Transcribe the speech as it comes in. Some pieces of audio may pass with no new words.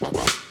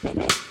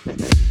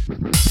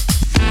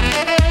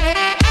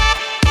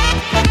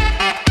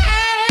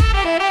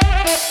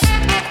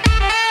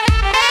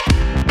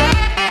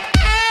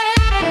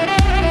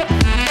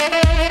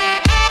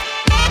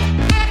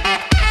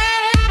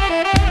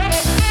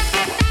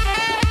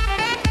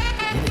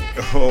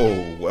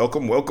Yo,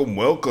 welcome.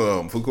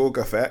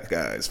 Fukuoka Fat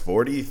Guys,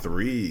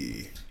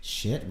 43.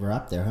 Shit, we're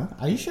up there, huh?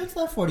 Are you sure it's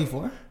not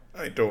 44?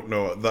 I don't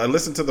know. I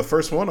listened to the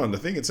first one on the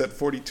thing. It said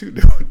 42.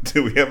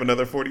 Do we have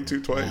another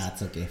 42 twice?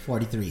 That's okay.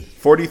 43.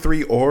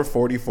 43 or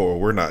 44.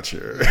 We're not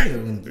sure. We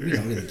don't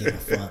really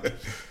give a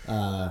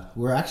fuck.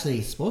 We're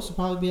actually supposed to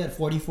probably be at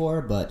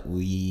 44, but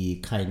we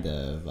kind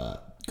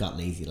of got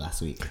lazy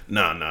last week.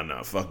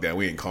 Nah. Fuck that.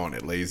 We ain't calling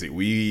it lazy.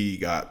 We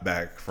got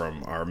back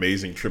from our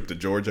amazing trip to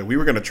Georgia. We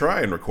were going to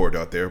try and record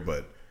out there,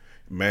 but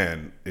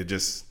man, it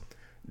just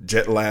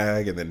jet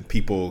lag and then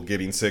people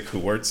getting sick who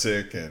weren't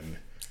sick. And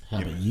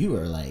but you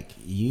were like,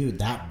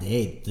 that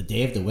day, the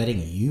day of the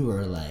wedding, you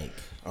were like,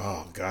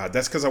 oh God,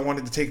 that's because I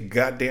wanted to take a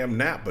goddamn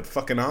nap, but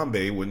fucking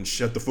Ambe wouldn't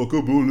shut the fuck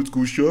up. Oh, let's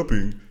go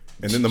shopping.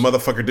 And then the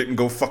motherfucker didn't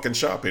go fucking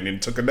shopping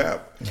and took a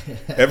nap.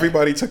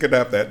 Everybody took a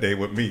nap that day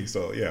with me.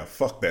 So yeah,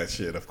 fuck that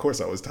shit. Of course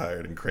I was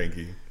tired and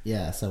cranky.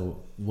 Yeah,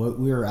 so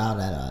we were out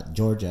at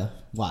Georgia.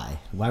 Why?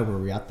 Why were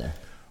we out there?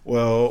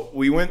 Well,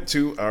 we went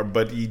to our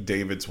buddy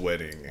David's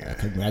wedding.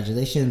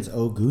 Congratulations,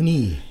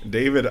 Oguni.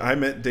 I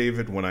met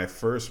David when I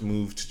first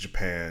moved to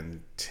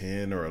Japan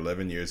 10 or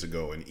 11 years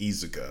ago in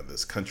Izuka,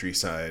 this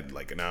countryside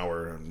like an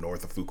hour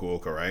north of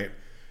Fukuoka, right?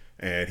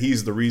 And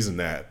he's the reason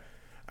that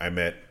I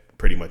met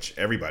pretty much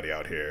everybody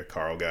out here,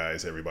 Carl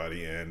guys,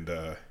 everybody. And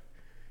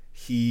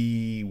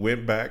he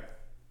went back,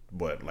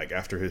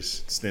 after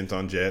his stint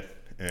on Jet.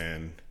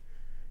 And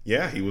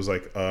yeah, he was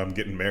like, I'm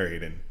getting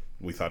married. And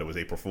we thought it was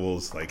April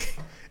Fool's, like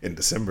in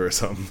December or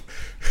something.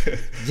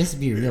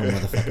 Just be real,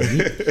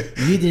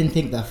 motherfucker. You didn't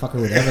think that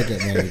fucker would ever get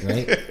married,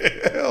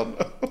 right? Hell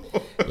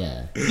no.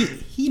 Yeah.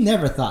 He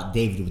never thought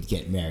David would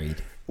get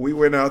married. We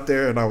went out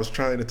there and I was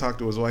trying to talk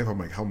to his wife. I'm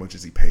like, how much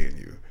is he paying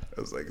you? I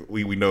was like,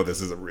 we know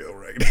this isn't real,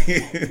 right?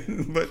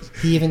 But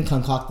he even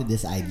concocted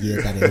this idea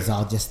that it was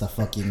all just a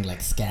fucking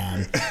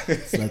scam.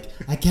 It's like,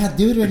 I can't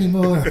do it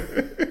anymore.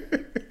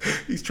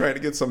 He's trying to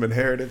get some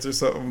inheritance or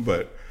something,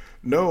 but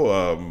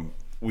no,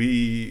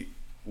 we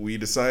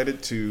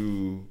decided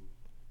to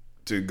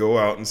go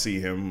out and see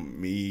him,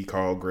 me,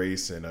 Carl,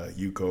 Grace, and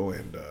Yuko,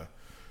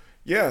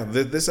 and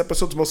this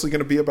episode's mostly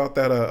going to be about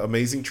that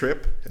amazing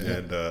trip. Yeah.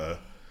 And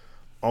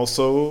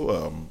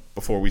also,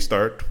 before we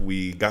start,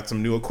 we got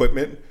some new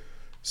equipment,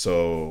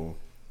 so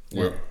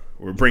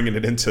we're bringing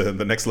it into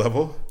the next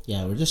level.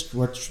 Yeah,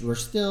 we're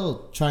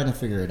still trying to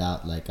figure it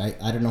out.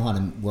 I don't know how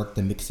to work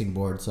the mixing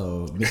board,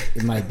 so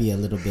it might be a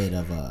little bit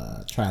of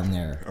a trial and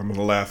error. I'm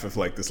gonna laugh if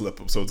this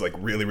episode's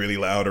really, really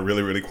loud or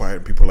really, really quiet,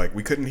 and people are like,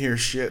 we couldn't hear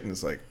shit, and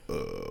it's like,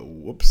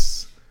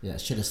 whoops. Yeah,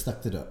 should have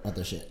stuck to the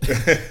other shit.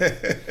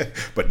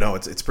 But no,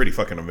 it's pretty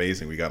fucking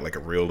amazing. We got a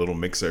real little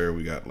mixer.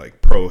 We got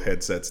pro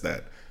headsets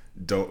that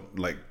don't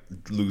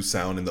lose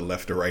sound in the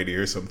left or right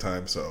ear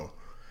sometimes. So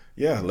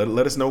yeah,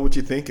 let us know what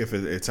you think, if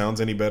it sounds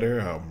any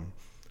better.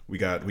 We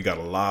got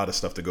a lot of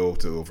stuff to go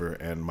over,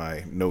 and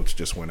my notes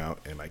just went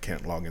out and I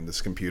can't log in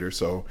this computer,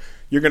 so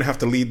you're gonna have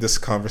to lead this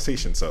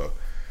conversation. So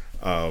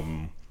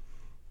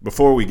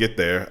before we get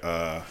there,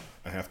 I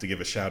have to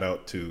give a shout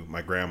out to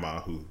my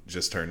grandma who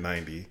just turned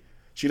 90.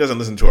 She doesn't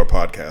listen to our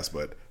podcast,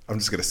 but I'm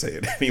just gonna say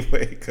it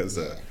anyway, because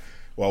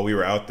while we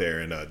were out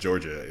there in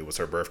Georgia, it was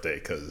her birthday,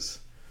 because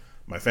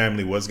my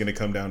family was gonna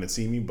come down and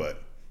see me,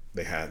 but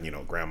they had,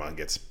 grandma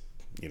gets,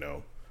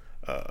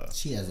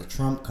 she has a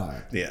trump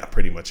card. Yeah,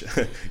 pretty much.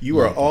 You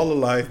are all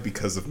alive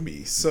because of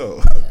me.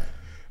 So,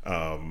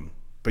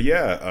 but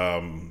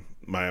yeah,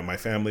 my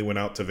family went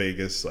out to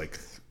Vegas.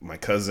 My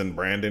cousin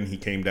Brandon, he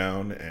came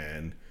down,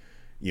 and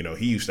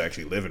he used to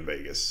actually live in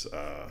Vegas.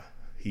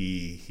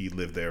 He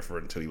lived there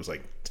until he was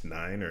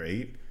 9 or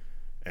 8.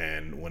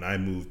 And when I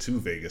moved to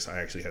Vegas,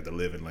 I actually had to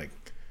live in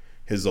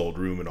his old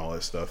room and all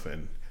that stuff.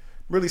 And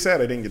really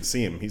sad I didn't get to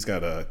see him. He's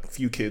got a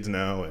few kids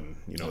now, and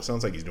it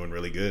sounds like he's doing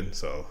really good.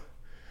 So,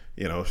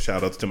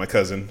 shout outs to my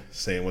cousin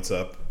saying what's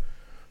up.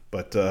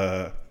 But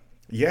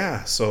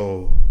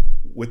so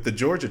with the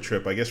Georgia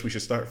trip, I guess we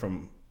should start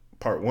from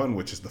part 1,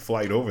 which is the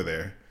flight over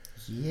there.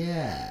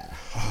 Yeah.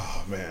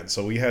 Oh man,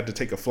 so we had to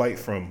take a flight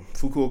from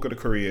Fukuoka to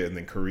Korea, and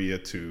then Korea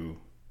to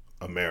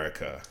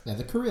America. Yeah,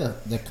 the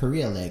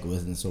Korea leg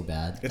wasn't so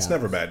bad. It's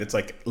never bad. It's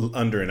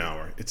under an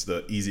hour. It's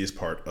the easiest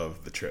part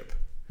of the trip.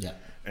 Yeah.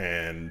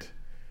 And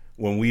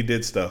when we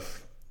did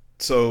stuff,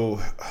 so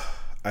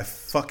I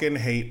fucking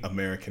hate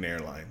American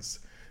Airlines,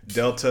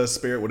 Delta,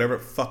 Spirit, whatever.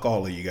 Fuck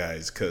all of you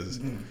guys, because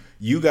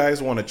you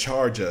guys want to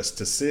charge us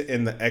to sit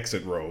in the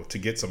exit row to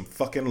get some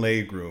fucking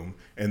leg room,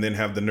 and then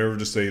have the nerve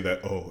to say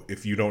that,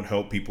 if you don't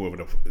help people in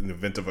the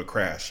event of a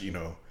crash,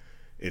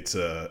 it's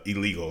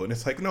illegal. And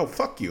it's like, no,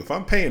 fuck you. If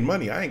I'm paying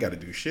money, I ain't got to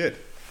do shit.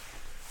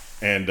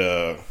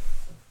 And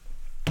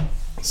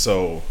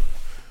so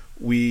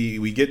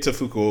we get to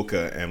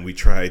Fukuoka, and we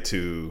try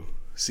to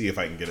see if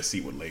I can get a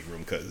seat with leg room,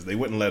 because they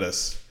wouldn't let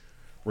us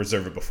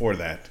reserve it before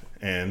that.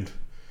 And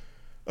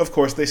of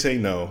course they say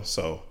no,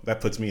 so that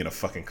puts me in a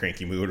fucking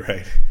cranky mood,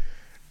 right?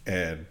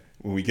 And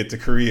when we get to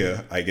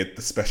Korea, I get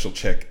the special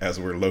check as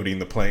we're loading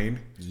the plane.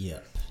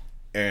 Yep.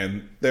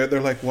 And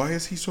they're like, why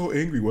is he so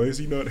angry? Why is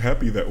he not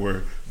happy that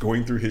we're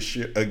going through his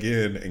shit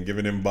again and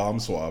giving him bomb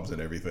swabs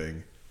and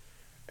everything?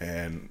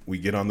 and we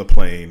get on the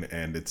plane,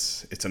 and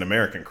it's an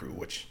American crew,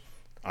 which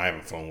I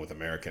haven't flown with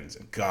Americans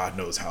in God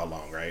knows how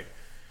long, right?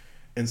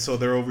 And so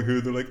they're over here,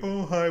 they're like,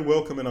 oh, hi,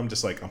 welcome. And I'm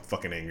just like, I'm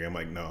fucking angry. I'm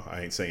like, no,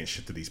 I ain't saying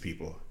shit to these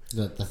people.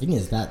 The thing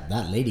is that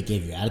lady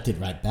gave you attitude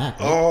right back.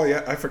 Right? Oh,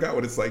 yeah, I forgot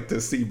what it's like to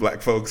see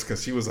black folks,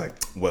 because she was like,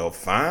 well,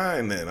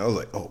 fine then. I was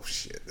like, oh,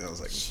 shit. And I was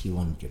like, she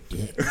wanted your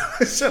dick.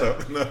 Shut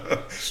up.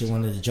 No. She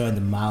wanted to join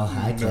the Mile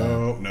High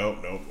Club.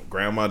 No.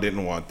 Grandma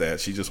didn't want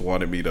that. She just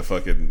wanted me to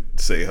fucking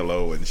say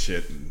hello and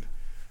shit. And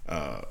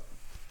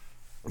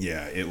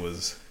yeah, it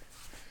was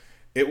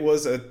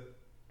a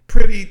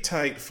pretty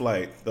tight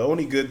flight. The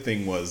only good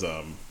thing was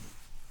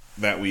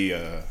that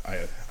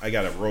I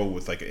got a row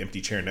with like an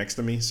empty chair next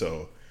to me,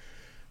 so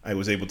I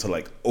was able to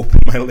like open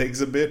my legs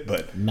a bit.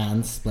 But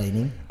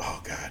mansplaining.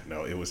 Oh God,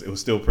 no! It was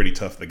still pretty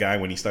tough. The guy,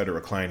 when he started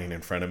reclining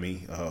in front of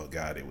me, oh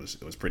God, it was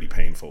pretty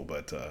painful.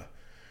 But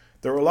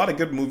there were a lot of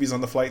good movies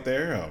on the flight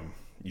there.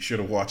 You should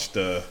have watched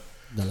The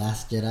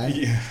Last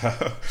Jedi?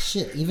 Yeah.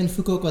 Shit, even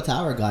Fukuoka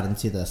Tower got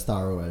into the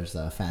Star Wars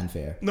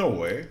fanfare. No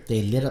way.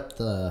 They lit up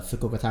the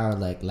Fukuoka Tower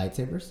like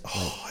lightsabers.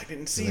 Oh, I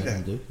didn't see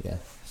that. Yeah,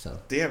 so.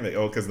 Damn it.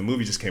 Oh, because the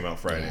movie just came out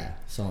Friday. Yeah,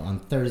 so on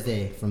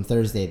Thursday,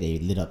 they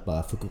lit up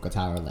Fukuoka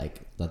Tower like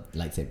the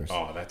lightsabers.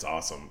 Oh, that's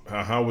awesome.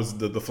 How was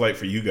the flight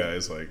for you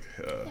guys? Like,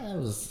 yeah, it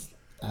was,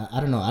 I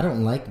don't know. I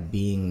don't like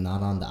being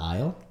not on the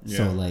aisle. Yeah.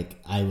 So, like,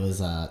 I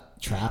was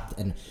trapped,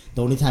 and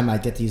the only time I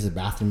get to use the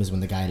bathroom is when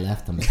the guy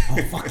left. I'm like,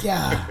 oh fuck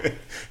yeah,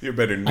 you're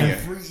better than me. I'm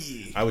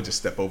free. I would just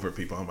step over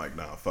people. I'm like,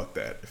 nah, fuck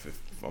that.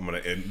 If I'm gonna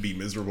be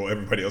miserable,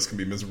 everybody else can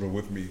be miserable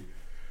with me.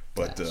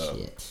 But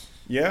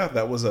yeah,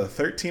 that was a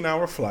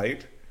 13-hour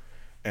flight,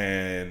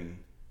 and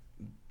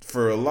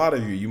for a lot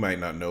of you, you might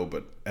not know,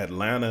 but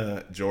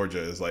Atlanta, Georgia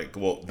is like,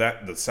 well,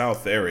 the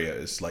South area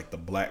is like the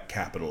black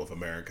capital of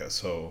America.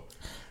 So.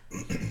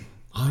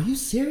 Are you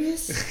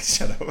serious?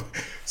 Shut up.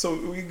 So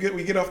we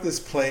get off this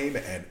plane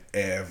and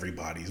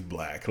everybody's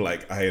black.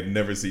 Like, I had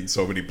never seen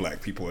so many black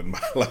people in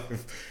my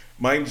life.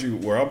 Mind you,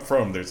 where I'm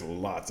from, there's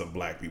lots of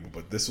black people,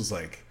 but this was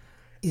like...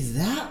 Is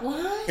that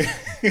why?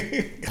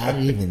 I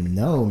didn't even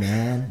know,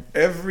 man.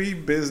 Every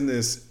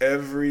business,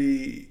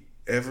 every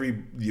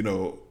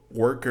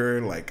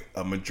worker, like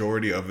a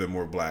majority of them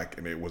were black,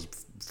 and it was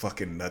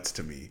fucking nuts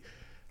to me.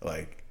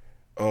 Like,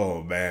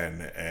 oh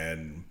man.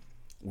 And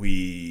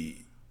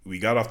we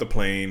got off the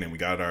plane and we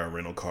got our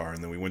rental car,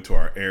 and then we went to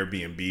our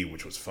Airbnb,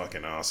 which was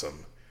fucking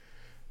awesome.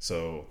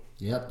 So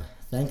yep,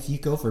 thanks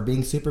Yuko for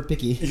being super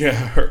picky.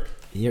 Yeah,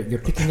 your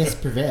pickiness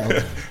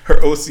prevailed.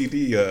 Her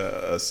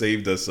OCD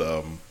saved us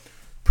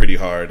pretty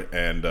hard,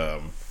 and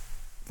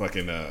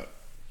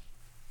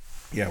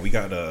yeah, we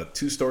got a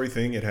 2-story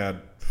thing. It had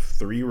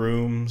 3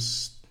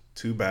 rooms,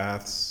 3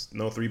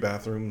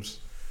 bathrooms,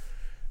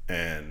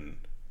 and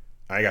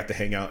I got to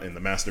hang out in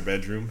the master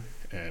bedroom,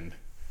 and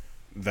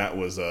that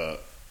was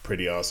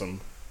pretty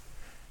awesome.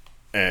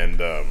 And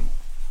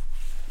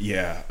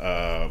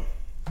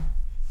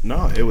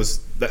no, it was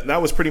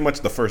that was pretty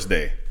much the first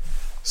day.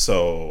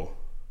 So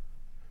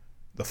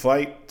the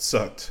flight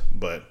sucked,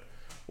 but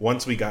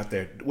once we got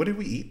there, what did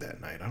we eat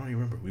that night? I don't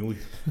even remember.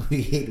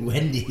 We ate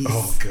Wendy's.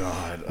 Oh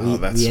God!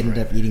 We ended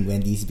up eating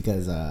Wendy's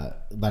because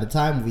by the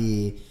time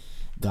we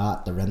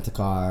got the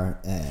rent-a-car,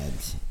 and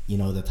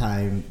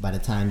by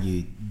the time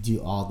you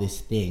do all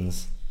these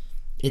things,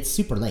 it's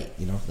super late.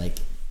 Like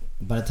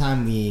by the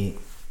time we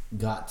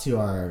got to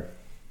our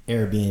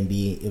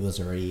Airbnb, it was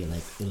already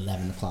like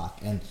 11 o'clock.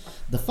 And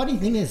the funny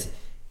thing is,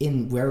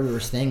 in where we were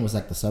staying was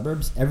like the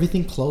suburbs.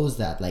 Everything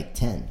closed at like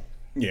 10.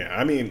 Yeah,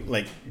 I mean,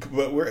 like,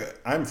 but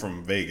I'm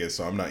from Vegas,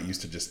 so I'm not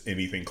used to just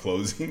anything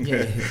closing.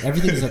 Yeah,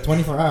 everything's at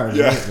 24 hours.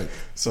 Yeah, right?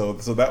 so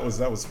that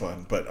was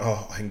fun. But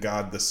oh my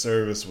God, the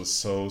service was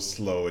so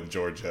slow in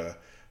Georgia.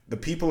 The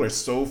people are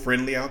so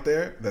friendly out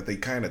there that they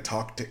kind of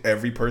talk to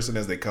every person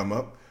as they come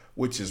up,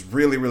 which is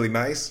really, really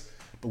nice.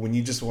 But when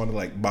you just want to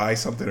like buy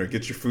something or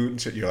get your food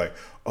and shit, you're like,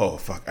 oh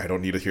fuck, I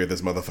don't need to hear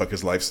this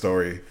motherfucker's life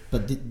story.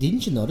 But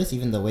didn't you notice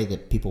even the way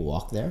that people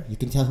walk there? You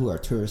can tell who are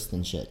tourists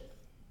and shit.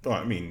 Well,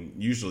 I mean,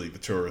 usually the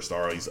tourists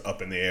are always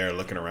up in the air,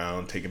 looking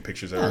around, taking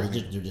pictures.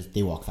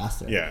 They walk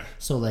faster. Yeah.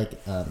 So like,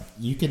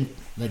 you can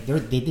like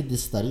they did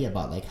this study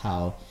about like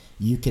how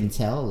you can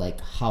tell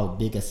like how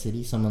big a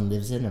city someone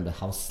lives in and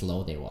how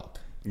slow they walk.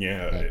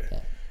 Yeah.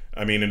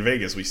 I mean, in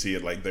Vegas, we see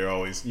it like they're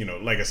always,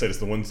 like I said, it's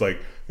the ones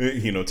like,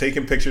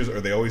 taking pictures, or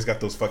they always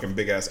got those fucking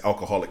big ass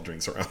alcoholic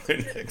drinks around their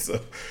neck.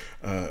 So,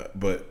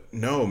 but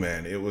no,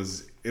 man, it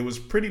was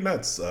pretty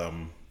nuts.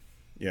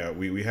 Yeah,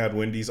 we had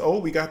Wendy's. Oh,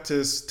 we got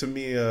to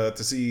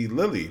see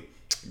Lily,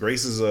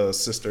 Grace's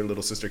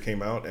little sister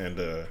came out,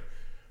 and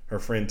her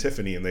friend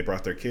Tiffany, and they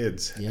brought their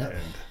kids. Yeah,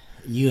 and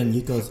you and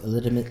Yuko's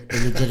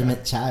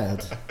illegitimate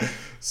child.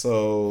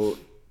 So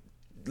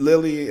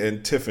Lily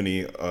and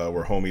Tiffany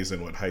were homies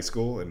in high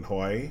school in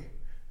Hawaii,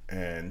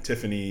 and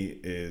Tiffany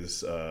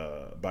is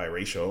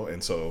biracial,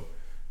 and so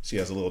she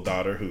has a little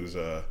daughter who's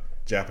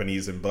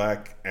Japanese and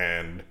black,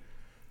 and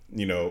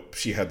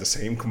she had the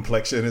same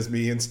complexion as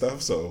me and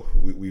stuff. So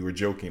we were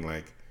joking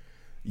like,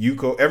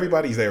 Yuko,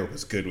 everybody's there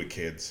was good with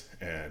kids,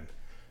 and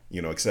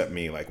except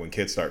me. Like when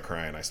kids start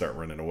crying, I start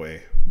running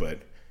away. But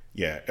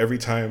yeah, every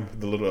time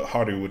the little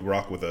Hardy would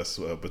rock with us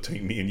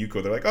between me and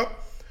Yuko, they're like, oh,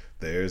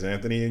 there's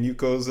Anthony and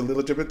Yuko's a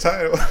little bit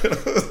tired.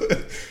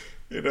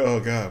 Oh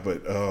God,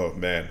 but oh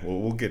man,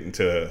 we'll get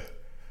into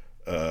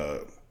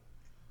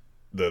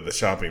the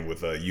shopping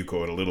with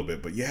Yuko in a little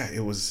bit. But yeah,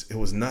 it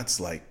was nuts.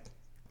 Like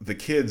the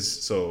kids,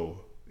 so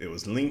it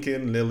was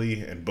Lincoln,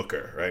 Lily, and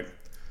Booker, right?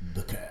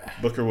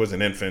 Booker was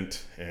an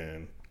infant,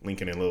 and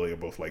Lincoln and Lily are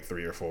both like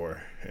 3 or 4,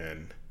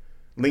 and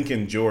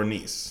Lincoln, your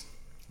niece.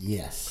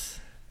 Yes.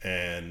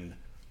 And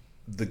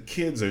the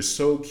kids are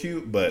so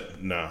cute,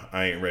 but nah,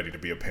 I ain't ready to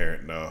be a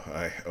parent. No,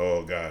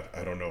 oh God,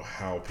 I don't know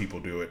how people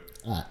do it.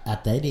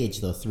 At that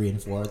age, though, 3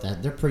 and 4,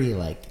 they're pretty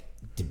like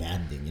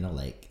demanding,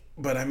 like.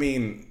 But I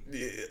mean,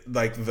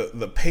 like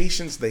the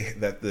patience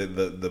that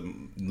the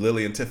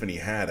Lily and Tiffany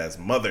had as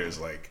mothers,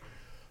 like,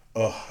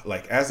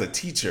 like as a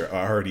teacher,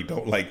 I already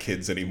don't like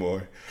kids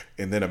anymore.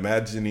 And then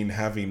imagining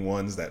having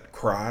ones that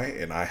cry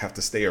and I have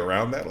to stay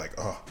around that, like,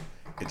 I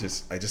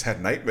just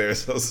had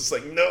nightmares. I was just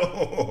like,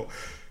 no,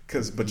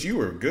 but you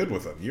were good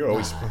with them. You're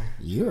always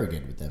you were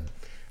good with them.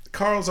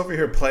 Carl's over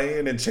here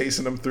playing and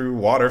chasing them through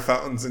water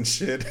fountains and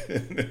shit,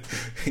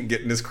 and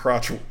getting his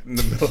crotch in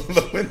the middle of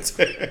the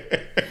winter.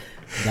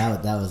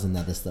 That was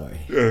another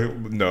story.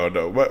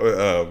 No.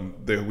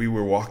 But we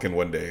were walking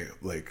one day,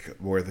 like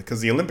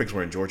because the Olympics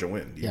were in Georgia.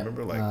 When do you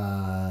remember?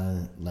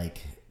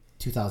 Like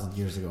 2,000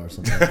 years ago or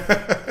something.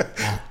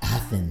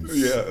 Athens.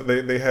 Yeah,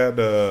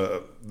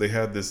 they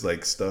had this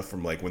like stuff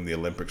from like when the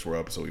Olympics were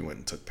up, so we went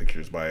and took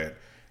pictures by it,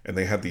 and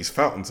they had these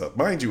fountains up.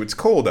 Mind you, it's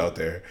cold out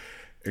there.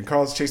 And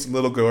Carl's chasing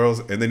little girls,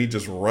 and then he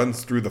just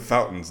runs through the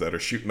fountains that are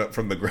shooting up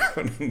from the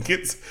ground and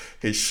gets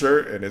his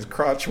shirt and his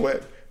crotch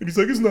wet. And he's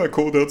like, it's not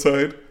cold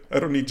outside. I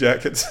don't need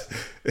jackets.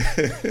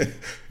 The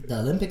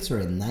Olympics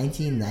were in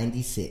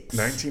 1996.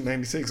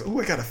 1996.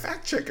 Oh, I got a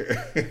fact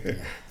checker.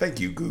 Yeah.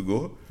 Thank you,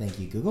 Google.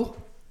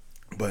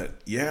 But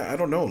yeah, I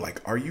don't know.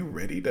 Like, are you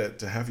ready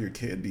to have your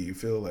kid? Do you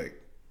feel like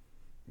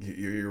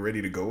you're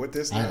ready to go with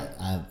this now?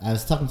 I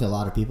was talking to a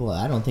lot of people.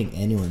 I don't think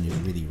anyone is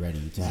really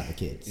ready to have a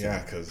kid. So,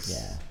 yeah, because...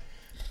 Yeah.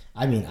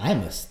 I mean,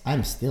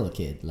 I'm still a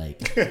kid. Like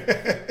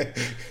that.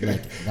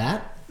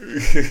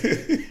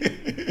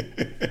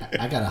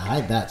 I gotta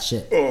hide that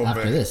shit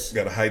after this.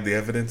 Gotta hide the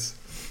evidence.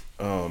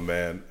 Oh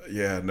man,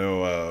 yeah,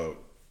 no,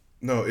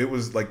 it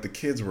was like the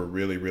kids were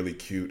really, really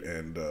cute,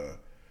 and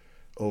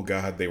oh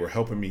God, they were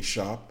helping me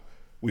shop.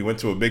 We went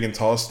to a big and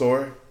tall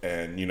store,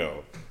 and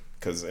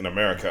because in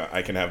America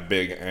I can have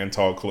big and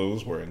tall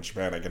clothes, where in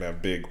Japan I can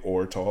have big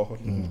or tall.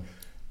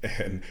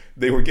 And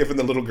they were giving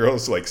the little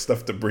girls like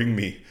stuff to bring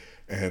me.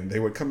 And they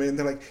would come in,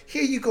 they're like,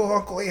 here you go,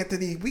 Uncle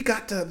Anthony. We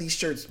got these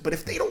shirts, but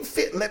if they don't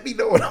fit, let me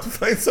know and I'll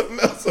find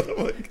something else. And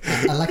I'm like...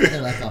 I like it.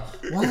 They're like,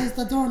 why is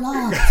the door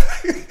locked?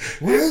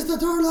 Why is the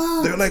door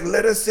locked? They're like,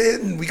 let us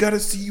in. We got to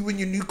see you in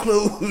your new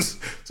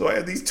clothes. So I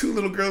had these 2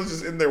 little girls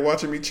just in there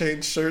watching me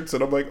change shirts.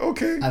 And I'm like,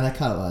 okay. I like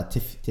how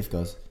Tiff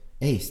goes,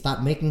 hey,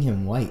 stop making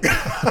him white.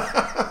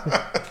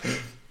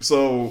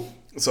 So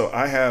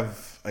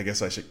I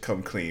guess I should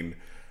come clean.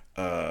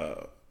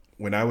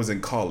 When I was in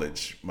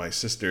college, my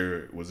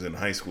sister was in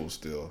high school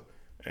still,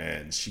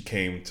 and she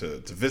came to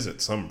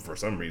visit for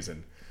some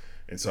reason.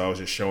 And so I was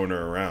just showing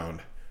her around,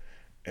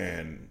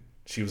 and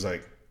she was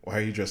like, why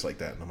are you dressed like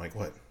that? And I'm like,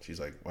 what? She's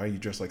like, why are you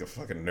dressed like a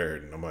fucking nerd?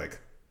 And I'm like,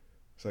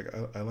 it's like,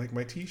 I like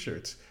my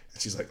t-shirts. And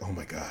she's like, oh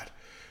my God.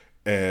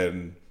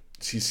 And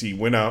she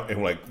went out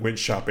and like went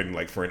shopping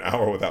like for an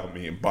hour without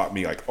me and bought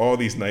me like all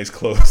these nice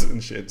clothes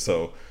and shit.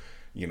 So,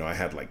 I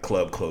had like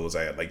club clothes,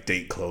 I had like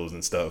date clothes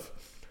and stuff.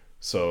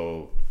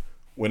 So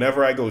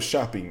whenever I go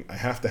shopping, I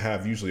have to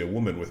have usually a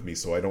woman with me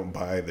so I don't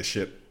buy the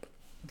shit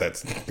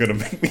that's gonna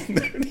make me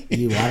nerdy.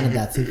 You wanted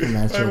that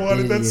Superman shirt. I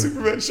wanted that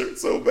Superman shirt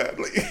so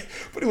badly,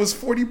 but it was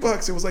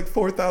 $40. It was like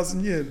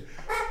 4,000 yen.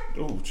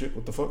 Oh shit!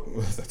 What the fuck?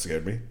 That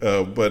scared me.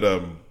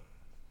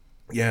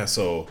 Yeah.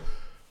 So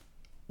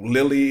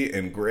Lily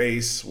and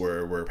Grace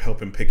were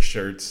helping pick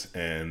shirts,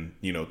 and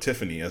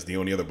Tiffany, as the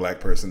only other black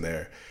person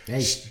there.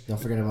 Hey,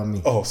 don't forget about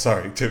me. Oh,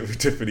 sorry,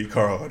 Tiffany,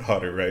 Carl, and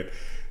Hunter, right?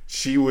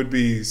 She would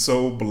be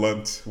so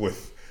blunt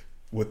with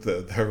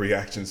her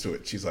reactions to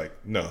it. She's like,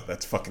 no,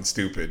 that's fucking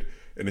stupid.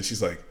 And then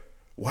she's like,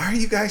 why are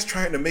you guys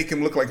trying to make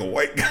him look like a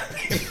white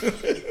guy?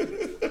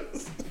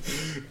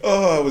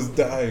 Oh, I was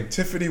dying.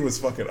 Tiffany was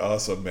fucking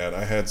awesome, man.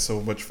 I had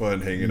so much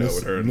fun hanging out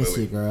with her and Lily. Miss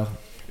you, girl.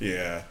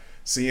 Yeah.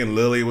 Seeing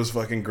Lily was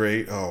fucking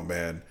great. Oh,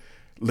 man.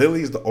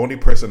 Lily's the only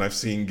person I've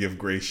seen give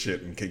Grace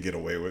shit and can get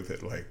away with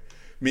it. Like,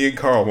 me and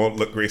Carl won't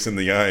look Grace in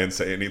the eye and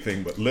say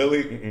anything, but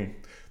Lily,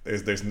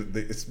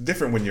 it's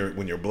different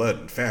when you're blood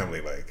and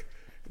family. Like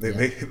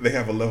they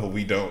have a level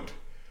we don't.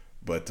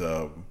 But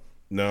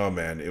no,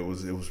 man, it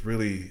was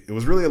really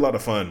a lot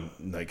of fun,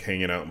 like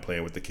hanging out and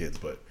playing with the kids.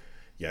 But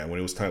yeah, when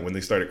it was time, when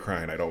they started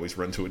crying, I'd always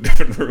run to a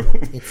different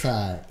room.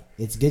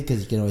 It's good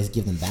because you can always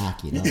give them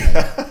back.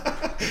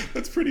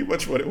 That's pretty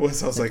much what it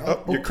was. I was like,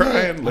 oh, you're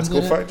crying. Let's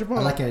go find your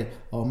mom.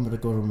 I'm gonna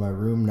go to my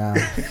room now.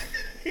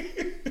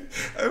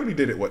 I don't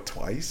only did it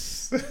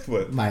twice.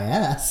 But my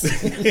ass,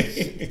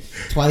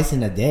 twice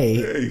in a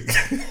day.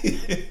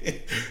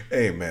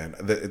 Hey man,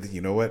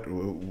 you know what?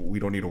 We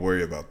don't need to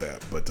worry about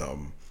that. But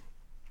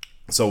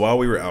so while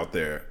we were out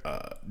there,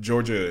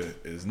 Georgia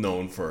is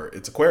known for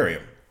its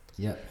aquarium.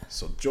 Yep.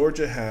 So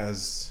Georgia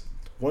has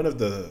one of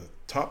the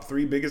top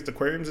 3 biggest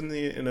aquariums in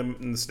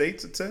the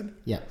states. It said.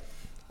 Yep.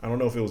 I don't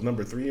know if it was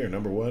number 3 or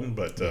number 1,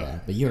 but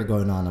but you were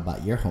going on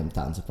about your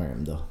hometown's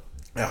aquarium though.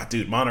 Ah,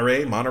 dude,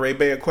 Monterey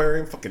Bay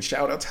Aquarium. Fucking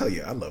shout out, tell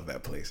you, I love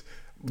that place.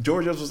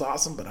 Georgia's was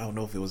awesome, but I don't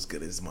know if it was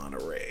good as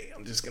Monterey.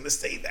 I'm just gonna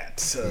say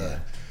that. Yeah.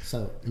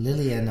 So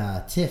Lily and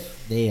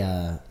Tiff, they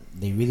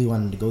really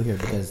wanted to go here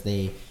because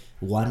they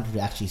wanted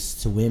to actually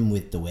swim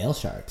with the whale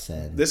sharks.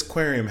 And this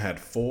aquarium had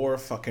 4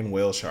 fucking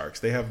whale sharks.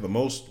 They have the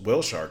most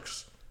whale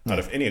sharks out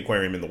of any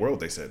aquarium in the world.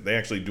 They said they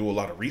actually do a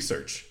lot of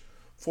research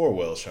for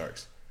whale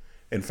sharks.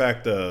 In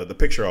fact, the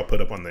picture I'll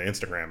put up on the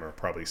Instagram are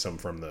probably some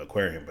from the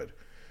aquarium, but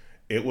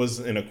it was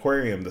an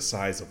aquarium the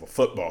size of a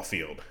football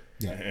field.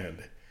 Yeah.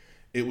 And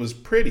it was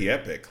pretty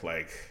epic.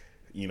 Like,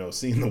 you know,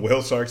 seeing the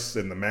whale sharks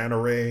and the manta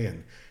ray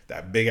and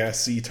that big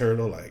ass sea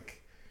turtle,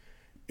 like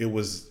it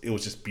was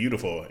just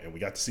beautiful. And we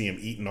got to see him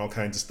eating all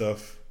kinds of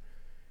stuff.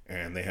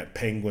 And they had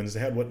penguins. They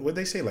had what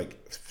they say, like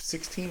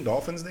 16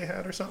 dolphins they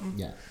had or something?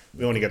 Yeah.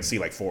 We only got to see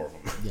like 4 of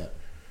them. Yeah.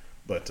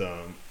 But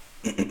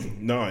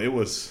no, it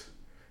was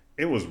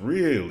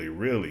really,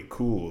 really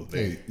cool.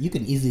 You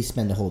can easily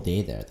spend a whole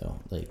day there, though.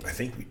 Like I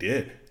think we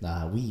did.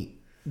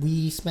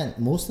 We spent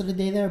most of the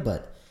day there,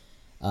 but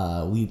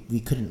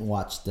we couldn't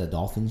watch the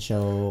dolphin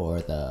show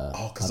or the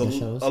other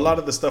shows. A lot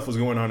of the stuff was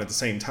going on at the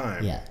same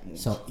time. Yeah,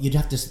 so you'd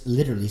have to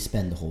literally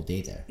spend the whole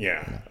day there.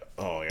 Yeah. You know?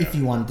 Oh yeah. If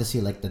you wanted to see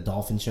like the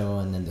dolphin show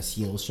and then the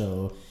seal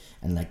show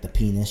and like the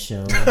penis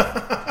show.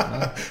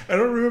 I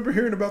don't remember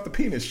hearing about the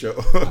penis show.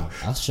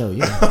 I'll show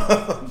you.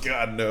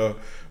 God no.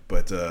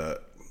 But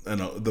I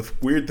know the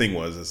weird thing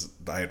is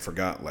I had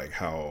forgot like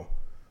how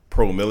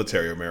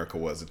pro-military America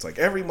was. It's like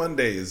every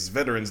Monday is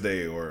Veterans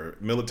Day or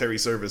Military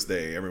Service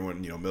Day.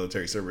 Everyone, you know,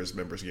 military service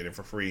members get in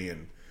for free,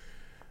 and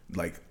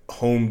like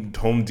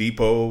Home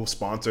Depot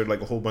sponsored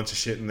like a whole bunch of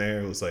shit in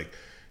there. It was like,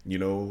 you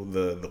know,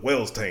 the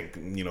whales tank,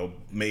 you know,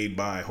 made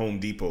by Home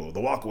Depot, the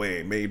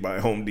walkway made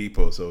by Home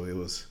Depot. So it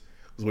was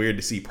weird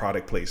to see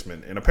product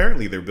placement, and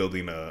apparently they're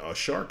building a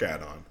shark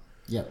add-on.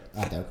 Yep,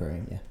 at the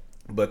aquarium, yeah.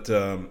 But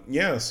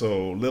yeah,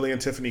 so Lily and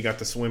Tiffany got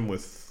to swim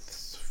with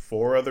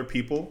 4 other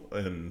people,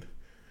 and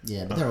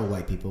yeah, but they're all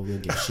white people. We'll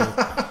give a shit.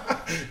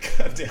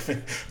 God damn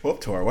it! Well,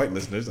 to our white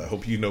listeners, I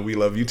hope you know we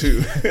love you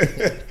too.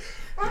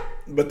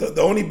 But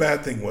the only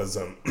bad thing was,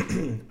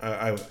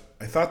 I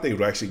thought they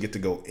would actually get to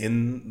go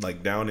in,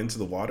 like down into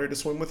the water to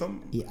swim with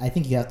them. Yeah, I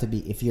think you have to be,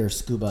 if you're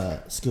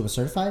scuba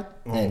certified,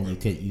 then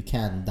you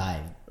can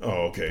dive.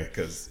 Oh, okay.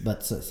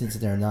 But since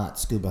they're not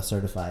scuba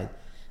certified,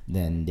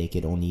 then they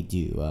could only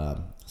do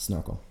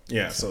snorkel.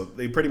 Yeah, so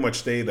they pretty much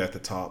stayed at the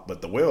top,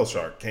 but the whale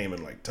shark came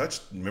and like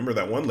touched. Remember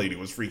that one lady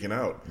was freaking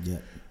out. Yeah.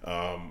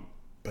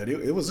 But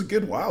it was a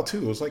good while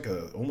too. It was like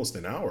almost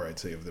an hour, I'd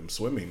say, of them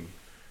swimming,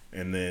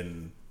 and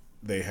then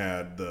they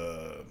had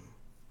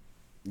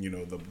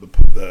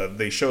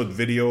they showed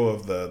video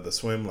of the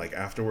swim like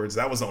afterwards.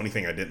 That was the only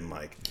thing I didn't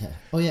like. Yeah.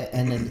 Oh yeah,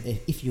 and then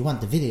if you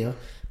want the video,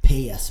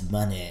 pay us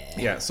money.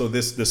 Yeah, so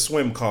this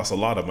swim costs a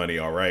lot of money,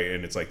 all right,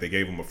 and it's like they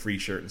gave him a free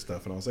shirt and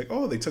stuff, and I was like,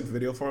 oh, they took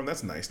video for him.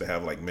 That's nice to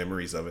have like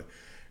memories of it.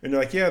 And they're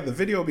like, yeah, the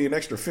video will be an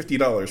extra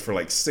 $50 for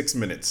like 6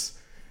 minutes,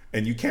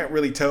 and you can't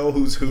really tell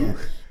who's who. Yeah.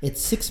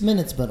 It's 6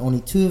 minutes, but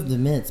only 2 of the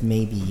minutes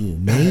may be you.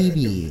 Maybe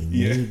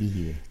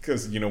you.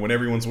 Because you know when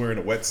everyone's wearing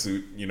a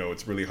wetsuit, you know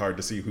it's really hard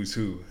to see who's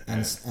who.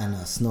 And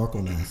a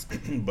snorkel mask.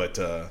 But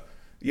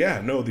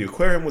yeah, no, the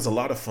aquarium was a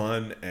lot of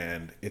fun,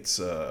 and it's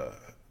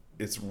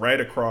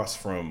right across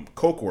from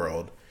Coke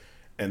World.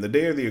 And the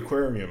day of the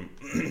aquarium,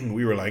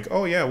 we were like,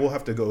 oh yeah, we'll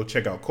have to go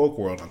check out Coke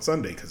World on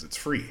Sunday because it's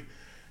free.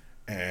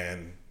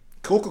 And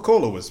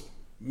Coca-Cola was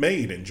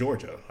made in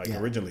Georgia,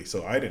 originally,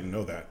 so I didn't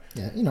know that.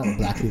 Yeah, you know,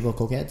 black people,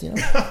 cokeheads, you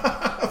know.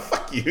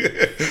 Fuck you.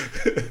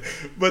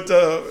 But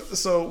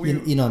so we,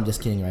 you know, I'm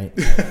just kidding, right?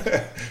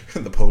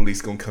 The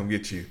police gonna come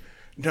get you.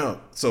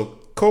 No, so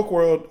Coke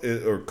World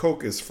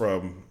Coke is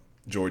from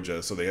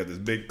Georgia, so they had this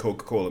big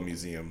Coca-Cola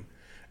museum,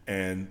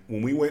 and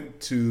when we went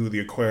to the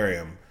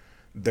aquarium,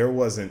 there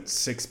wasn't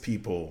 6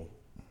 people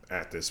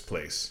at this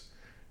place.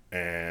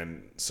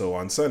 And so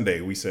on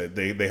Sunday, we said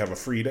they have a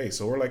free day.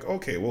 So we're like,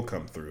 okay, we'll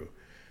come through.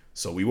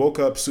 So we woke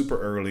up super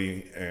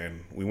early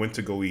and we went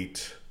to go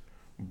eat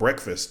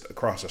breakfast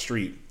across the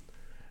street.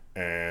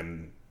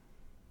 And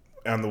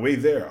on the way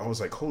there, I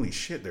was like, holy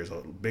shit, there's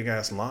a big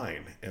ass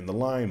line. And the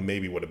line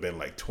maybe would have been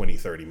like 20,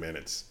 30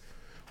 minutes.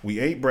 We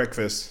ate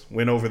breakfast,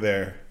 went over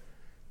there,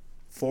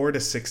 4 to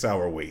 6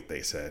 hour wait,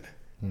 they said.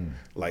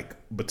 Like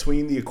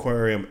between the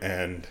aquarium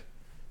and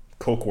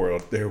Coke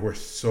World, there were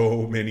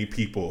so many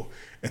people,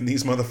 and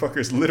these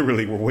motherfuckers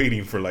literally were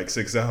waiting for like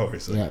 6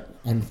 hours. Yeah,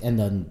 and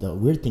then the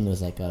weird thing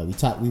was like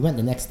we went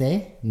the next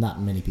day,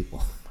 not many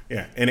people.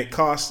 Yeah, and it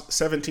cost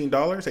 $17,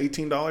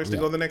 $18 to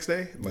go the next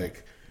day.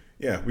 Like,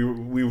 Yeah, we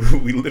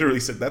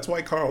literally said that's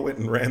why Carl went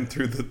and ran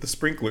through the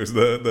sprinklers,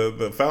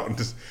 the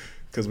fountains,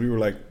 because we were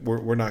like,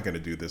 we're not gonna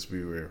do this.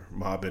 We were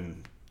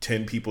mobbing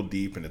 10 people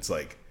deep, and it's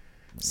like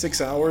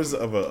 6 hours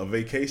of a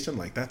vacation.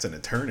 Like that's an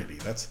eternity.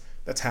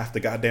 That's half the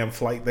goddamn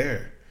flight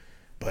there.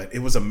 But it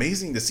was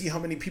amazing to see how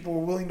many people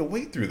were willing to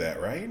wait through that,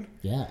 right?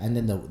 Yeah, and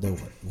then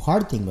the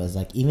hard thing was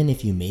like even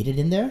if you made it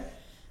in there,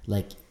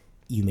 like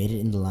you made it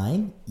in the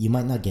line, you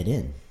might not get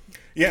in.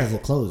 Yeah, because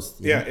it closed.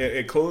 Yeah,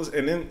 it closed,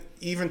 and then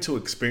even to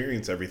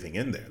experience everything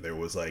in there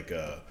was like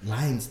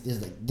lines.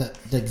 There's like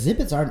the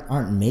exhibits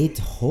aren't made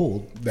to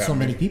hold so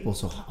many people.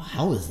 So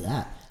how is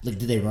that? Like,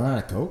 did they run out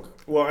of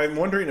Coke? Well, I'm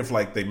wondering if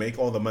like they make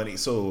all the money.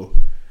 So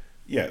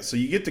yeah, so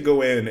you get to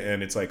go in,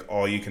 and it's like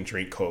all you can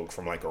drink Coke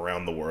from like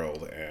around the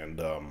world, and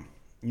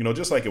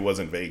just like it was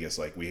in Vegas.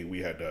 Like we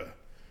had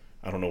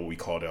I don't know what we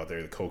called it out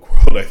there, the Coke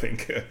World, I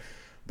think,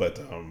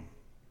 but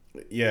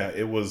yeah,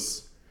 it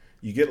was.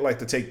 You get like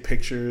to take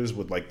pictures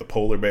with like the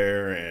polar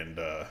bear, and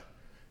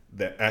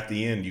that at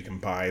the end you can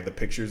buy the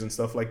pictures and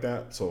stuff like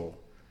that. So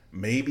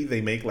maybe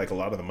they make like a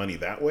lot of the money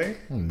that way.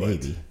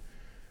 Maybe.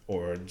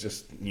 Or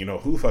just,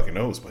 who fucking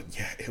knows. But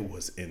yeah, it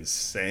was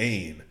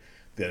insane,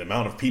 the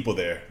amount of people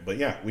there. But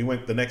yeah, we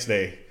went the next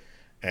day,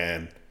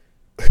 and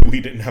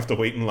we didn't have to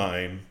wait in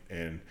line,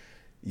 and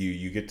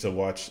you get to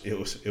watch. It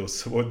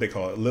was what they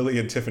call it. Lily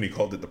and Tiffany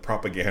called it the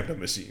propaganda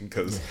machine,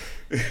 because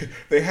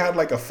they had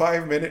like a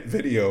 5-minute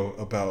video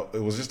about,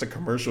 it was just a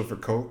commercial for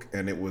Coke,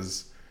 and it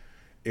was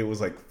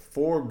like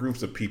 4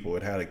 groups of people.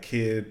 It had a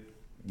kid,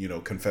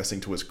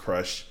 confessing to his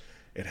crush.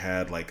 It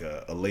had like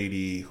a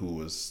lady who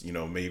was,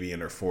 maybe in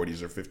her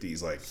 40s or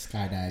 50s, like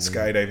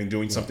skydiving,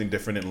 doing something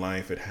different in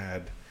life. It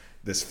had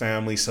this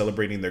family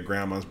celebrating their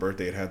grandma's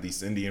birthday. It had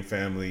this Indian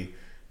family,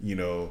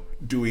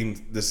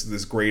 doing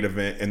this great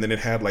event. And then it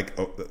had like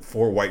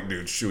 4 white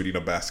dudes shooting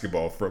a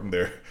basketball from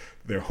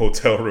their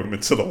hotel room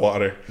into the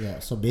water. Yeah,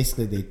 so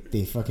basically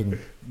they fucking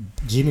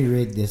Jimmy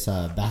rigged this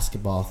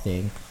basketball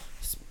thing,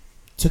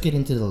 took it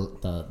into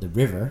the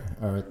river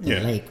or the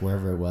lake,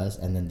 wherever it was,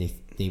 and then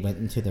they went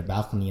into their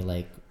balcony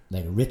like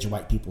rich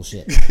white people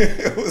shit.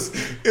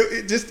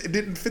 it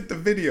didn't fit the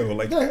video.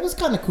 Like, no, it was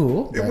kind of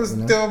cool. It was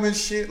dumb as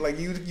shit. Like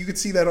you could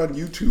see that on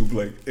YouTube,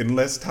 like in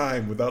less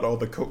time without all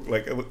the Coke.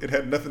 Like it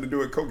had nothing to do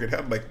with Coke. It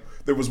had like,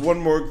 there was one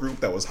more group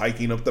that was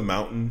hiking up the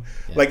mountain.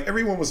 Yeah. Like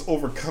everyone was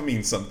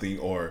overcoming something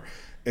or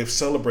if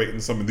celebrating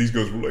something. These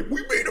guys were like,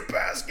 we made a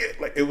basket.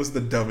 Like it was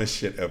the dumbest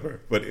shit ever.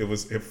 But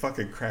it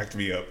fucking cracked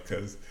me up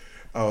because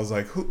I was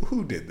like,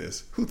 who did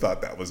this? Who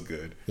thought that was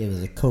good? It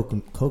was a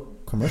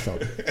Coke commercial.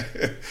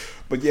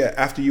 But yeah,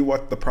 after you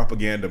watch the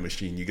propaganda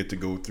machine, you get to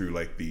go through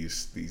like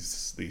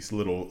these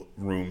little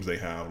rooms they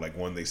have. Like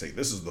one, they say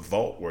this is the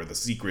vault where the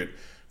secret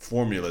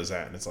formula is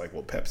at, and it's like,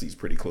 well, Pepsi's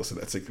pretty close to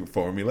that secret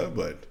formula,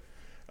 but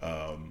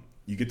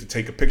you get to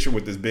take a picture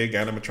with this big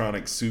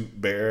animatronic suit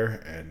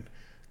bear, and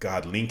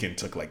God, Lincoln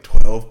took like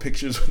 12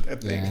 pictures with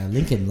that thing. Yeah,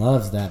 Lincoln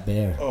loves that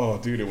bear. Oh,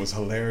 dude, it was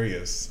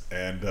hilarious.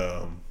 And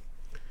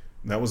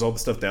that was all the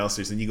stuff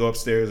downstairs. Then you go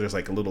upstairs, there's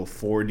like a little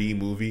 4D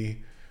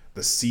movie.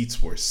 The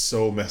seats were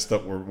so messed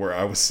up where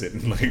I was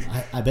sitting. Like,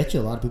 I bet you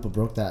a lot of people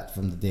broke that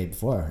from the day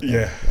before.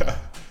 Yeah.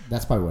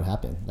 That's probably what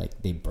happened.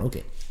 Like, they broke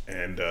it.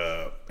 And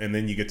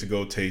then you get to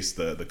go taste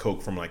the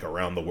Coke from like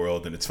around the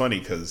world. And it's funny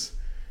because,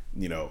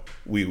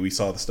 we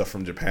saw the stuff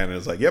from Japan and it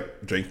was like,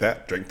 yep, drink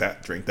that, drink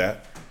that, drink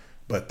that.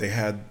 But they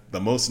had the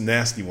most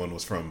nasty one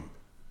was from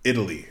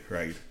Italy,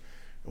 right?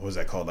 What was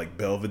that called? Like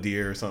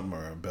Belvedere or something,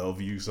 or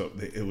Bellevue? So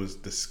it was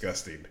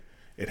disgusting.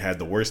 It had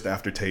the worst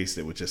aftertaste.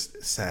 It was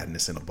just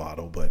sadness in a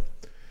bottle. But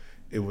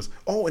it was.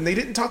 Oh, and they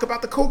didn't talk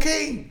about the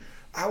cocaine.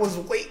 I was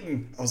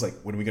waiting. I was like,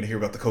 when are we gonna hear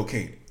about the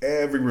cocaine?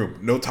 Every room,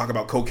 no talk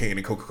about cocaine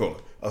and Coca-Cola.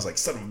 I was like,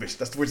 son of a bitch,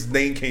 that's where his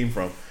name came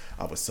from.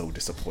 I was so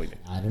disappointed.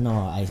 I don't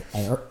know.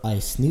 I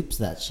snooped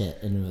that shit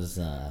and it was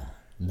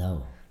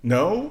no.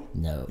 No?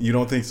 No. You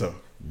don't think so?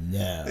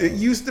 No. It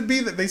used to be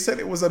that they said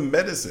it was a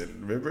medicine.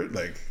 Remember?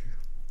 Like,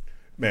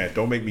 man,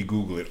 don't make me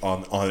Google it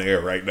on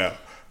air right now.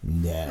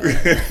 No.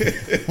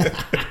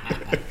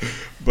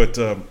 But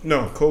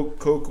no,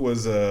 Coke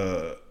was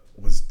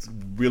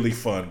really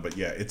fun. But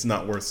yeah, it's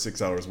not worth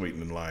 6 hours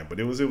waiting in line.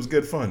 But it was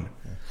good fun.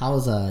 How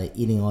was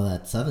eating all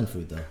that Southern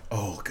food though?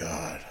 Oh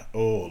God,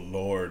 oh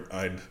Lord,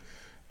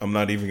 I'm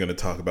not even gonna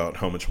talk about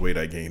how much weight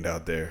I gained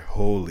out there.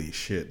 Holy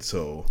shit!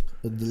 So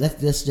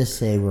let's just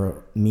say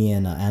me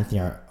and Anthony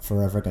are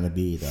forever gonna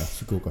be the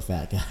Fukuoka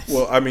fat guys.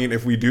 Well, I mean,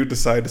 if we do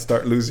decide to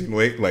start losing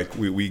weight, like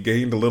we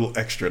gained a little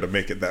extra to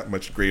make it that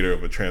much greater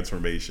of a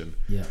transformation.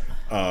 Yeah.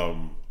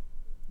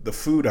 The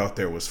food out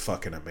there was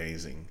fucking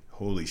amazing.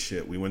 Holy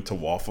shit! We went to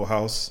Waffle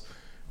House,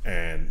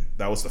 and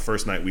that was the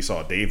first night we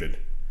saw David,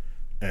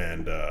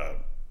 and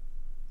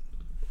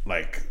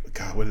like,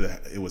 God, what is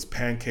that? It was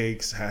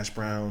pancakes, hash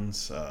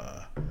browns,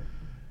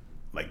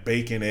 like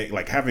bacon, egg,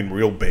 like having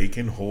real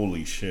bacon.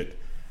 Holy shit!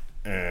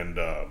 And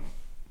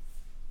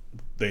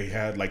they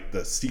had like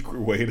the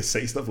secret way to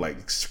say stuff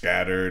like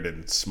scattered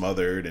and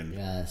smothered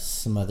and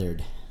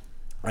smothered.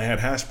 I had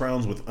hash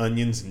browns with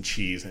onions and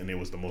cheese, and it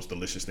was the most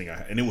delicious thing I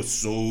had, and it was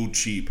so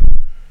cheap.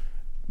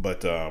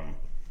 But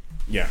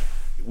yeah,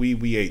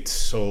 we ate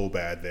so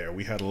bad there.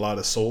 We had a lot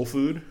of soul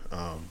food.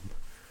 I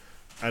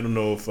don't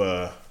know if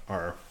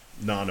our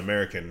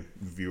non-American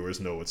viewers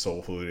know what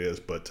soul food is,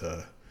 but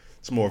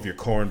it's more of your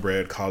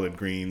cornbread, collard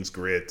greens,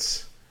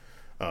 grits,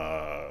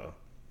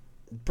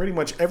 pretty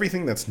much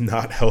everything that's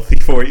not healthy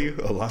for you.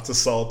 Lots of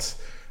salt.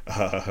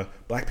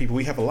 Black people,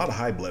 we have a lot of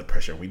high blood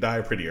pressure, and we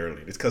die pretty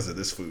early. It's because of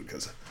this food.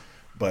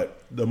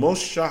 But the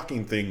most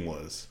shocking thing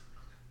was,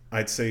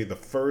 I'd say the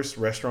first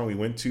restaurant we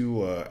went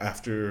to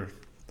after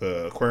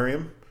the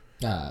aquarium,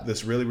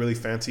 this really, really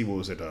fancy, what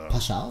was it?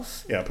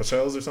 Pashals? Yeah,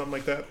 Pashals or something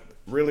like that.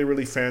 Really,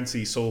 really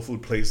fancy soul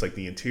food place. Like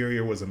the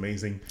interior was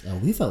amazing.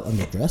 We felt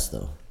underdressed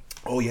though.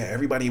 Oh yeah,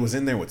 everybody was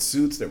in there with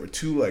suits. There were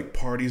two like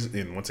parties,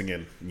 and once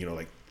again,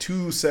 like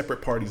two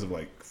separate parties of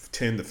like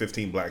 10 to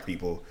 15 black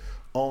people,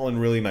 all in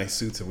really nice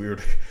suits, and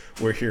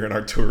we're here in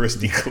our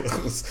touristy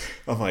clothes.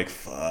 I'm like,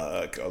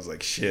 fuck. I was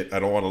like, shit. I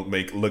don't want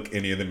to look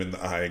any of them in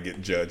the eye and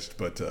get judged,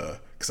 but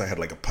because I had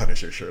like a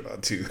Punisher shirt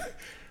on too.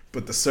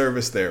 But the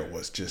service there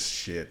was just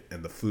shit,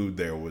 and the food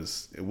there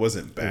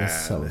wasn't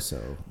bad. It was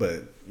so.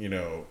 But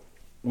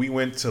we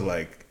went to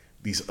like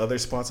these other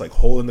spots, like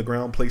hole in the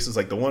ground places,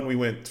 like the one we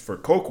went for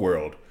Coke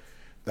World.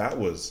 That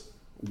was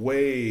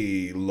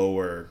way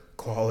lower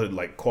quality,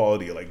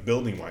 like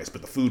building wise,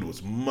 but the food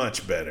was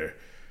much better.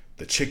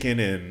 The chicken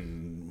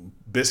and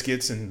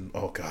biscuits and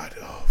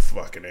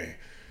fucking A.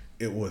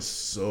 It was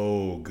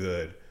so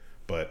good.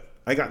 But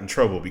I got in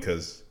trouble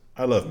because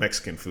I love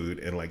Mexican food,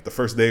 and like the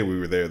first day we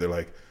were there, they're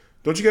like,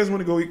 don't you guys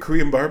want to go eat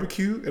Korean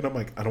barbecue? And I'm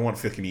like, I don't want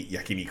to fucking eat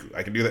yakiniku.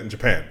 I can do that in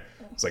Japan.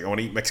 It's like, I want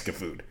to eat Mexican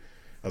food.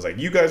 I was like,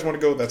 you guys want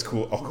to go? That's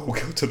cool. I'll go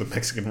to the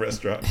Mexican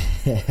restaurant.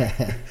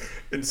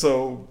 And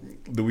so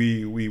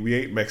we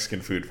ate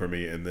Mexican food for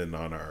me. And then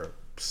on our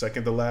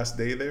second to last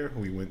day there,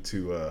 we went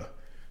to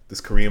this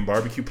Korean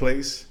barbecue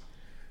place.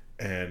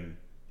 And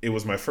it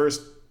was my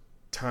first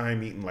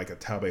time eating like a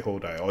tabe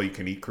hodai, all you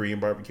can eat Korean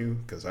barbecue,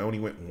 because I only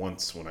went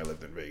once when I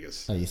lived in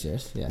Vegas. Are you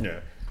serious? Yeah.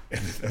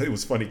 And it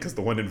was funny because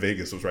the one in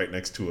Vegas was right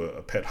next to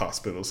a pet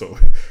hospital, so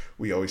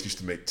we always used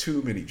to make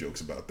too many jokes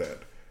about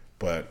that.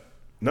 But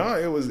no,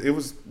 it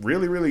was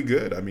really, really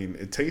good. I mean,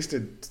 it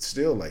tasted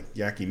still like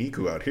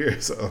yakiniku out here.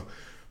 So,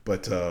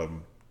 but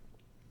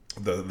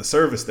the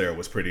service there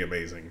was pretty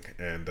amazing,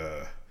 and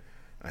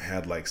I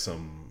had like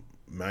some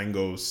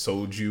mango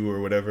soju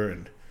or whatever,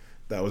 and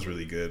that was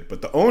really good.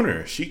 But the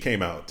owner, she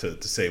came out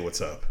to say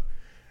what's up,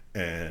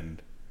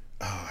 and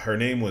her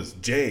name was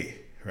Jay,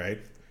 right?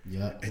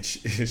 Yeah. And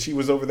she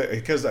was over there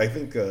because I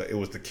think it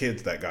was the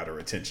kids that got her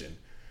attention.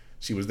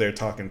 She was there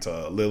talking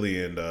to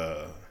Lily and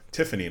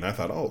Tiffany, and I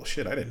thought, oh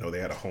shit, I didn't know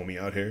they had a homie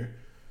out here.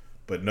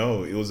 But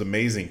no, it was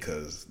amazing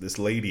because this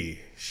lady,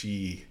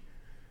 she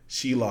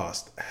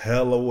lost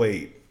hella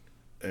weight,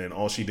 and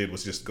all she did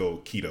was just go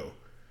keto.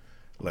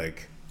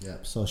 Like, yeah.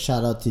 So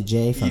shout out to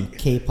Jay from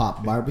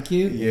Kpop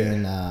BBQ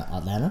in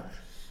Atlanta.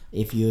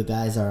 If you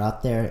guys are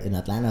out there in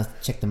Atlanta,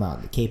 check them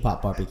out. The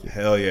Kpop BBQ.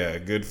 Hell yeah,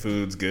 good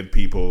foods, good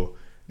people.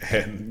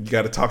 And you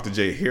got to talk to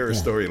Jay. Hear her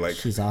story. Like,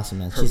 she's awesome,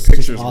 man. Her She's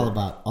pictures all were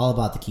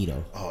about the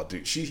keto. Oh,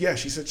 dude. She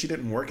said she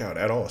didn't work out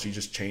at all. She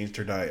just changed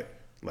her diet,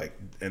 like,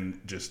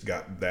 and just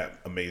got that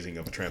amazing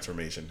of a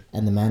transformation.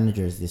 And the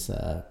manager is this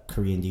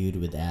Korean dude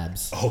with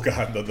abs. Oh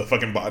God, the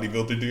fucking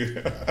bodybuilder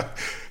dude.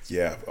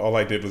 Yeah. All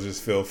I did was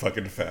just feel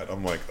fucking fat.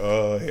 I'm like,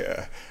 oh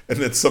yeah. And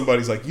then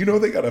somebody's like,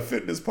 they got a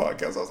fitness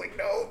podcast. I was like,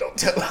 no, don't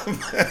tell them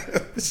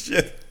that.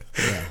 Shit.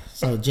 Yeah.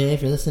 So Jay,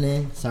 if you're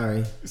listening,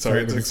 sorry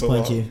it took so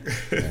long. You.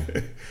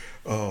 Yeah.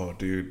 Oh,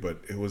 dude, but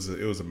it was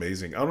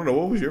amazing. I don't know,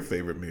 what was your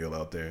favorite meal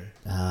out there?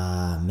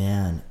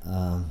 Man,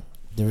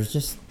 there was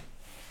just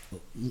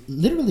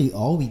literally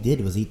all we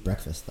did was eat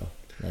breakfast though.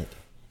 Like,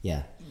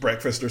 yeah,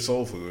 breakfast or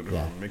soul food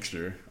or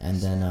mixture. And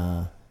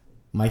then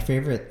my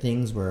favorite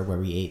things were where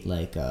we ate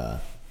like the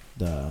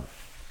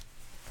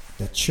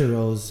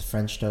churros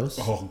French toast.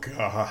 Oh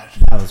God,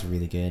 that was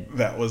really good.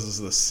 That was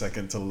the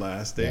second to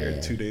last day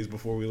or 2 days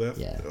before we left.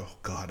 Yeah. Oh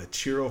God, a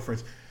churro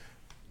French.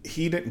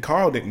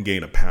 Carl didn't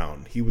gain a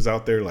pound. He was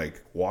out there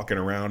like walking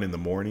around in the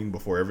morning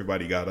before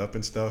everybody got up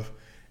and stuff,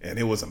 and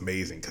it was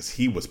amazing because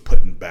he was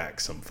putting back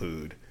some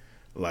food.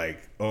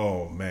 Like,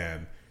 oh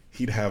man,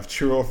 he'd have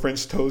churro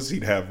French toast,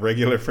 he'd have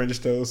regular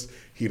French toast,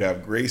 he'd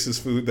have Grace's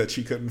food that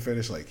she couldn't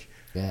finish. Like,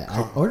 yeah,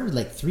 I ordered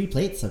like 3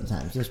 plates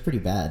sometimes. It was pretty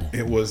bad.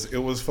 It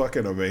was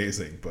fucking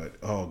amazing. But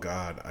oh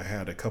God, I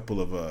had a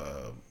couple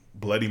of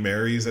Bloody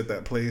Marys at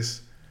that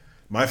place.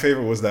 My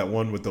favorite was that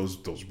one with those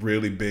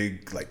really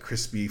big, like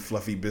crispy,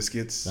 fluffy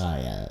biscuits. Oh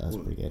yeah, that was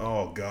pretty good.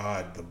 Oh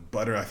God, the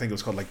butter, I think it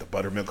was called like the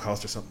Buttermilk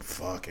House or something.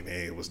 Fucking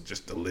A, it was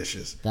just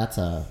delicious. That's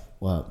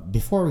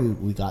before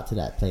we got to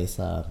that place,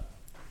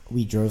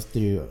 we drove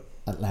through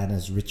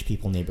Atlanta's rich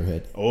people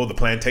neighborhood. Oh, the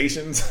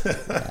plantations.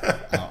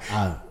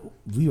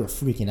 We were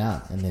freaking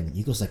out, and then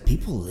you goes like,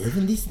 people live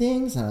in these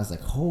things, and I was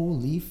like,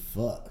 holy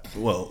fuck.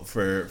 Well,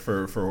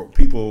 for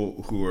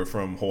people who are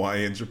from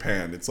Hawaii and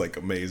Japan, it's like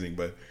amazing,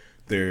 but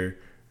they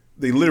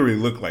literally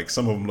look like,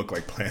 some of them look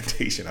like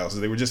plantation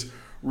houses. They were just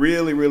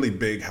really, really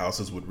big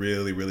houses with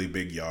really, really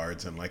big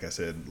yards, and like I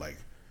said, like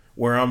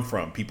where I'm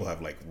from, people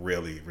have like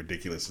really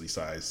ridiculously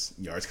sized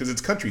yards because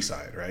it's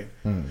countryside, right?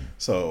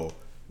 So,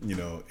 you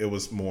know, it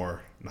was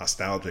more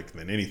nostalgic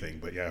than anything.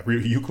 But yeah,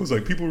 Yuko's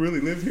like, people really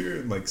live here,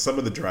 and like some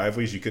of the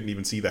driveways you couldn't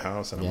even see the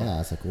house. And I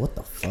was like, what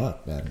the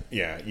fuck, man?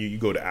 Yeah, you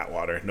go to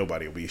Atwater,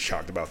 nobody will be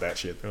shocked about that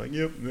shit. They're like,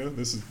 yep, yeah,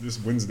 this is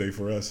Wednesday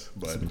for us.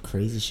 But some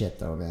crazy shit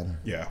though, man.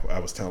 Yeah, I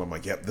was telling them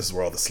like, yep, this is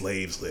where all the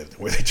slaves lived,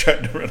 where they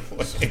tried to run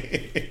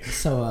away.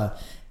 So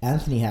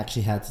Anthony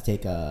actually had to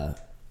take a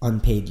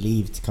unpaid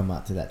leave to come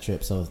out to that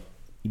trip. So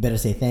you better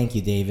say thank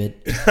you, David.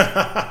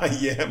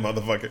 Yeah,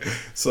 motherfucker.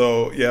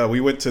 So yeah,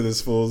 we went to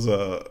this fool's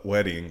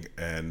wedding,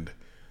 and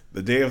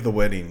the day of the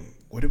wedding,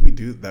 what did we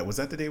do? Was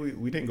that the day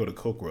we didn't go to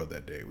Coke World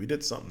that day? We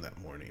did something that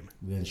morning.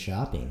 We went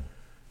shopping.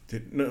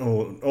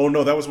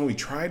 No, that was when we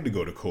tried to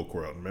go to Coke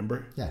World.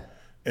 Remember? Yeah.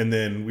 And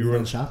then we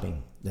went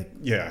shopping.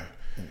 Yeah.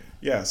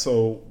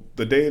 So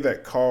the day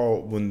that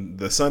when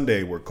the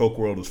Sunday where Coke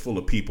World was full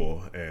of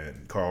people,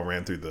 and Carl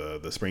ran through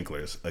the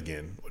sprinklers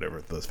again,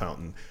 whatever, the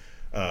fountain.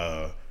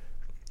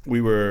 We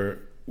were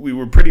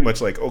pretty much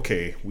like,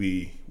 okay,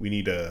 we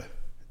need to.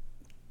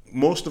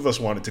 Most of us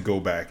wanted to go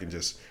back and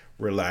just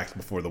relax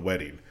before the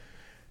wedding,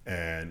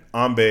 and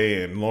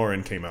Ambe and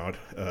Lauren came out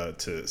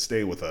to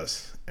stay with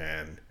us,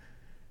 and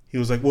he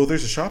was like, well,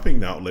 there's a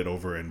shopping outlet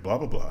over in blah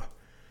blah blah,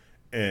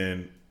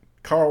 and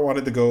Carl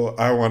wanted to go,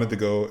 I wanted to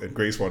go, and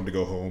Grace wanted to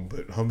go home,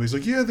 but Ambe's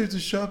like, yeah, there's a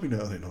shopping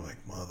outlet, and I'm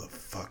like,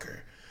 motherfucker.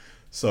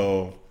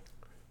 So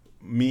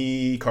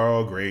me,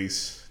 Carl,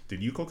 Grace. Did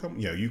Yuko come?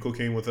 Yeah, Yuko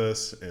came with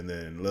us, and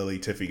then Lily,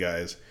 Tiffy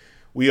guys.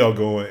 We all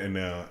go, and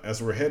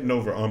as we're heading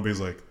over, Ambe's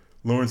like,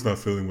 Lauren's not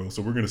feeling well,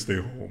 so we're going to stay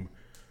home.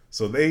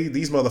 So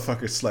these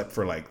motherfuckers slept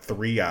for like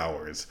 3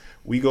 hours.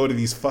 We go to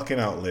these fucking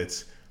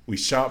outlets. We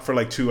shop for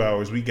like 2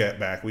 hours. We get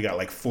back. We got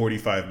like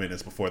 45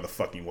 minutes before the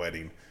fucking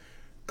wedding.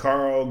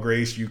 Carl,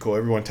 Grace, Yuko,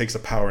 everyone takes a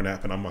power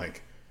nap, and I'm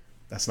like,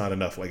 that's not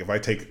enough. Like if I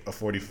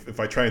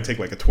try and take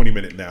like a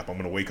 20-minute nap, I'm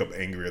going to wake up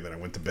angrier than I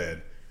went to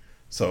bed.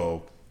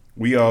 So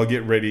we all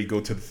get ready,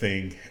 go to the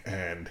thing,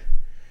 and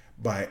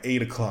by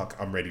 8 o'clock,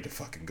 I'm ready to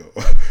fucking go.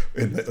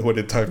 And what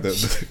the time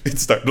that it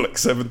started like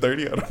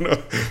 7:30, I don't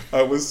know.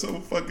 I was so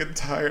fucking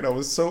tired. I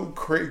was so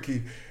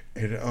cranky,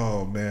 and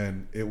oh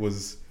man, it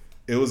was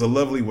a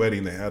lovely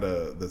wedding. They had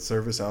the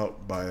service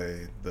out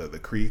by the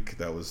creek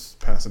that was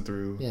passing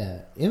through. Yeah,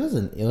 it was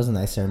a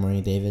nice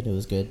ceremony, David. It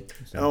was good.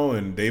 So. Oh,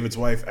 and David's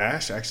wife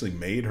Ash actually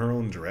made her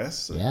own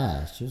dress.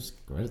 Yeah, she was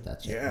great at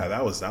that shit. Yeah,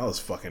 that was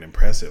fucking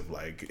impressive.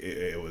 Like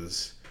it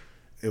was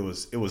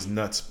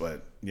nuts,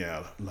 but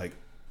yeah, like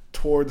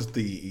towards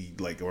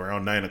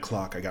around 9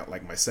 o'clock, I got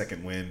like my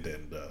second wind,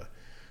 and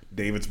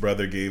David's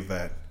brother gave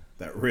that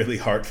really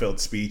heartfelt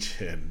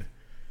speech, and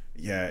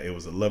yeah, it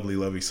was a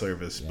lovely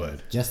service. Yeah,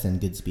 but Justin,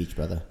 good speech,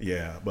 brother.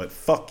 Yeah, but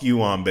fuck you,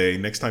 Ambe.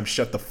 Next time,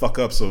 shut the fuck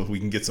up so we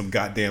can get some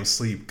goddamn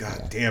sleep.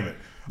 God damn it.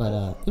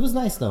 But it was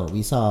nice though.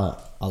 We saw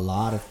a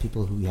lot of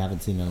people who we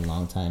haven't seen in a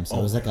long time, so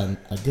it was like a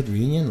good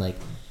reunion. Like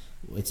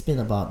it's been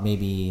about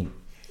maybe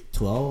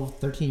 12,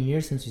 13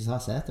 years since we saw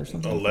Seth or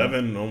something.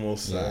 11,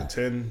 almost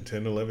 10,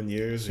 11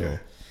 years. So, yeah.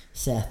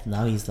 Seth,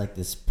 now he's like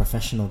this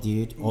professional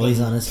dude, always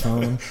on his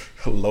phone.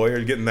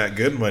 Lawyer getting that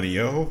good money,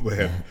 yo.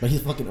 Yeah, but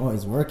he's fucking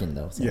always working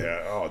though. So.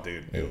 Yeah, oh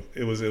dude,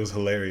 it was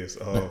hilarious.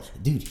 Oh, but,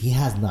 dude, he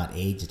has not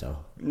aged though.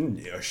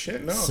 Yeah,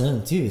 shit, no.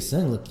 Sung too.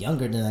 Sung looked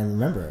younger than I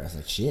remember. I was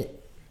like,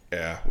 shit.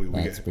 Yeah,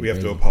 we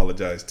have to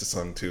apologize to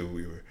Sung too.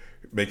 We were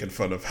making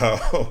fun of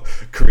how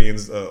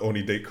Koreans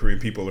only date Korean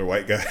people or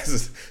white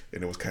guys,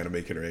 and it was kind of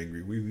making her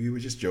angry. We were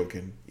just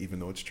joking, even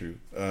though it's true.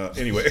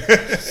 Anyway,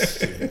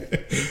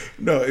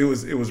 no, it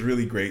was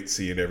really great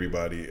seeing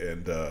everybody,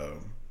 and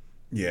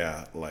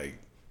yeah, like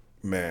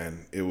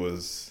man, it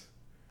was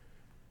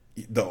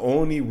the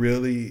only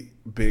really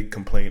big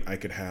complaint I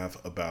could have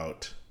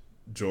about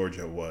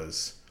Georgia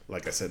was,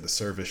 like I said, the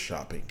service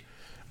shopping.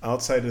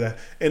 Outside of that,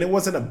 and it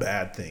wasn't a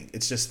bad thing.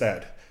 It's just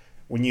that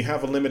when you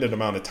have a limited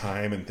amount of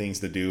time and things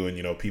to do,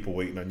 and people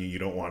waiting on you, you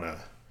don't want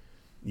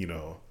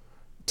to,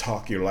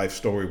 talk your life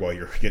story while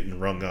you're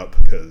getting rung up,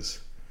 because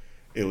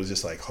it was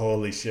just like,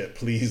 holy shit,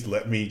 please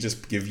let me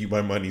just give you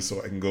my money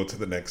so I can go to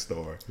the next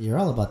store. You're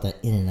all about that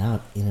in and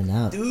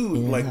out,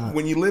 dude. Like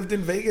when you lived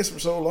in Vegas for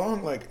so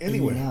long, like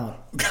anyway,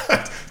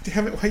 God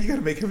damn it, why you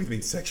gotta make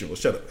everything sexual?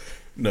 Shut up.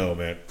 No,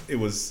 man, it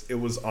was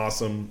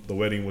awesome. The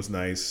wedding was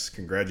nice.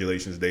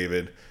 Congratulations,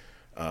 David.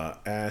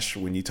 Ash,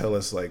 when you tell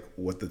us like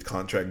what the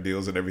contract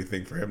deals and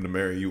everything for him to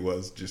marry you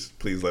was, just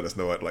please let us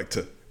know. I'd like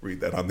to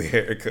read that on the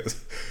air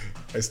because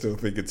I still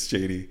think it's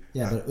shady.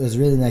 Yeah, but it was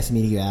really nice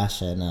meeting you,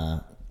 Ash,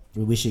 and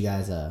we wish you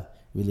guys a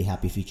really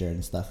happy future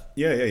and stuff.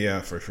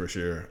 Yeah, for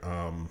sure.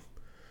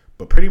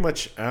 But pretty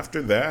much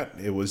after that,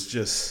 it was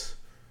just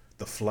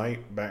the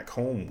flight back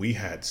home. We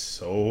had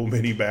so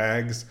many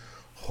bags.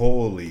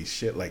 Holy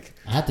shit, like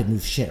I had to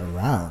move shit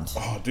around.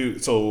 Oh,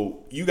 dude.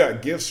 So you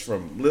got gifts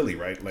from Lily,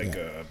 right? Like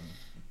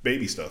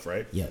baby stuff,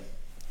 right? Yep.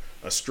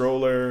 A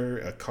stroller,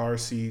 a car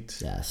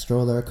seat. Yeah,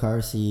 stroller,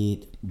 car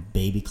seat,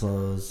 baby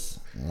clothes,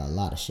 a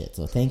lot of shit.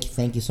 So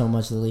thank you so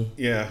much, Lily.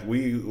 Yeah,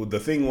 the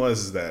thing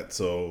was that,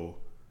 so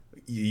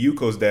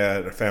Yuko's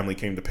dad or family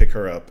came to pick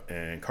her up,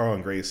 and Carl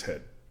and Grace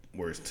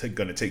were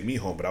going to take me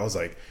home. But I was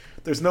like,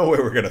 there's no way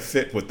we're going to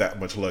fit with that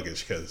much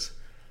luggage, because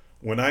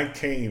when I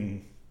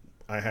came,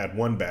 I had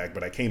one bag,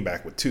 but I came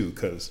back with two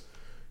because,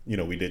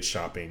 we did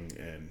shopping,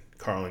 and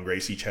Carl and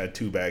Grace each had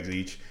 2 bags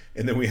each,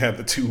 and then we had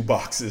the 2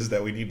 boxes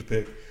that we need to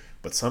pick.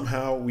 But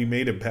somehow we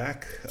made it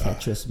back.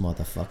 Tetris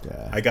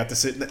motherfucker. I got to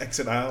sit in the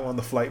exit aisle on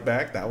the flight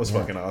back. That was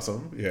fucking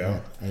awesome. Yeah.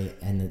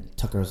 And then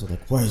Tucker was like,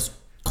 why is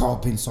Carl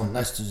being so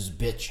nice to this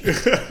bitch?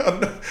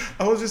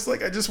 I was just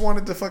like, I just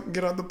wanted to fucking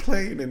get on the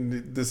plane.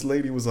 And this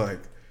lady was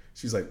like,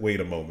 she's like, wait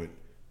a moment.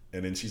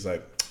 And then she's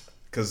like,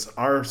 because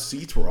our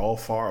seats were all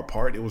far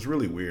apart. It was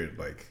really weird.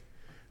 Like,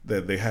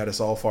 that they had us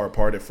all far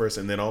apart at first.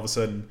 And then all of a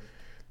sudden,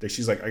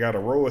 she's like, I got a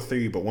row of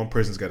 3, but one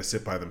person's got to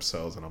sit by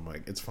themselves. And I'm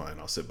like, it's fine.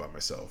 I'll sit by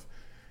myself.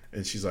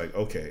 And she's like,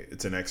 okay,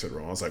 it's an exit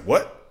row. I was like,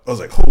 what? I was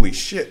like, holy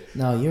shit.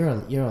 No, you're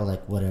all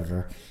like,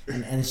 whatever.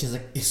 And she's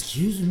like,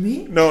 excuse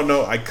me?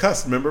 No, I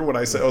cussed. Remember when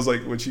I said, I was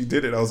like, when she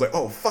did it, I was like,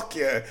 oh, fuck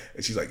yeah.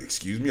 And she's like,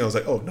 excuse me? I was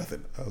like, oh,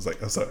 nothing. I was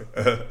like, I'm sorry.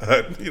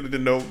 I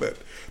didn't know that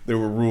there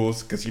were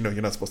rules, because, you're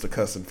not supposed to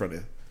cuss in front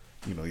of,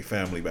 your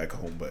family back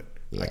home. But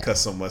I cuss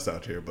some less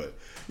out here. But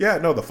yeah,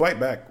 no, the flight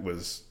back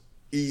was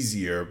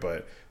easier,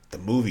 but the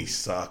movie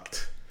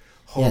sucked.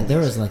 Yeah, there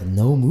was like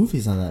no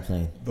movies on that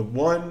plane. The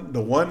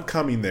one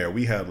coming there,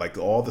 we had like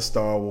all the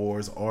Star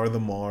Wars, or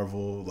the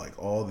Marvel,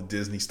 like all the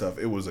Disney stuff.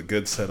 It was a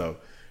good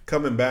setup.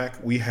 Coming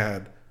back, we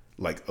had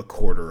like a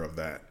quarter of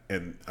that.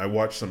 And I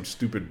watched some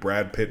stupid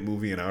Brad Pitt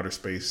movie in outer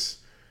space.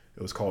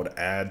 It was called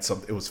Ad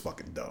something. It was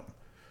fucking dumb.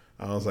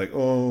 I was like,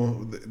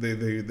 oh,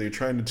 they're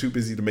too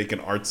busy to make an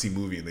artsy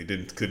movie, and they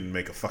couldn't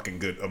make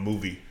a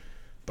movie.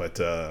 But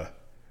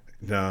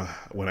nah,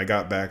 when I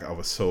got back, I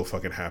was so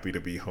fucking happy to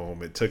be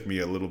home. It took me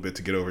a little bit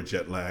to get over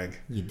jet lag.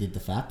 You did the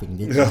fapping,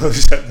 didn't you? No,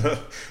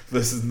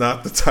 this is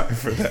not the time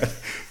for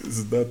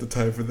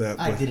that.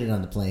 I did it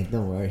on the plane.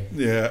 Don't worry.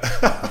 Yeah.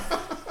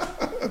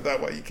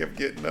 That's why you kept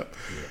getting up.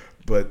 Yeah.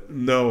 But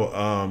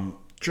no,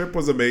 trip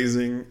was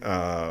amazing.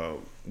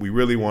 We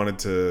really wanted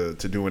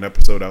to do an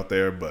episode out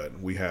there,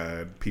 but we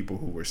had people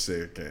who were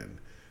sick and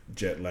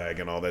jet lag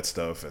and all that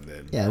stuff. And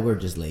then we're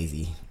just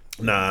lazy.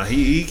 Nah,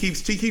 he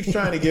keeps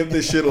trying to give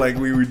this shit like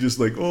we were just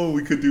like, oh,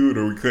 we could do it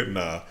or we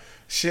couldn't.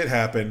 Shit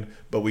happened,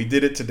 but we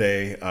did it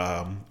today.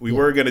 We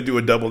were gonna do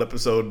a double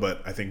episode,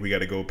 but I think we got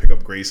to go pick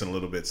up Grace in a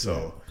little bit.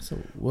 So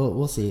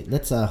we'll see.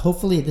 Let's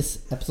hopefully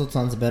this episode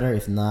sounds better.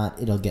 If not,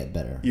 it'll get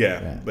better.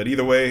 Yeah. But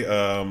either way,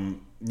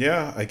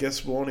 I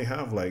guess we'll only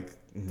have like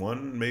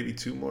 1, maybe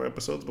 2 more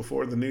episodes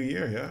before the new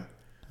year. Yeah.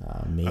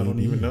 Maybe. I don't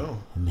even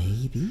know.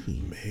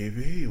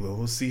 Maybe. Well,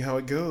 we'll see how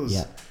it goes.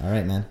 Yeah. All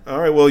right, man. All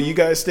right. Well, you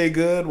guys stay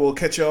good. We'll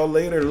catch y'all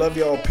later. Love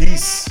y'all.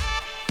 Peace.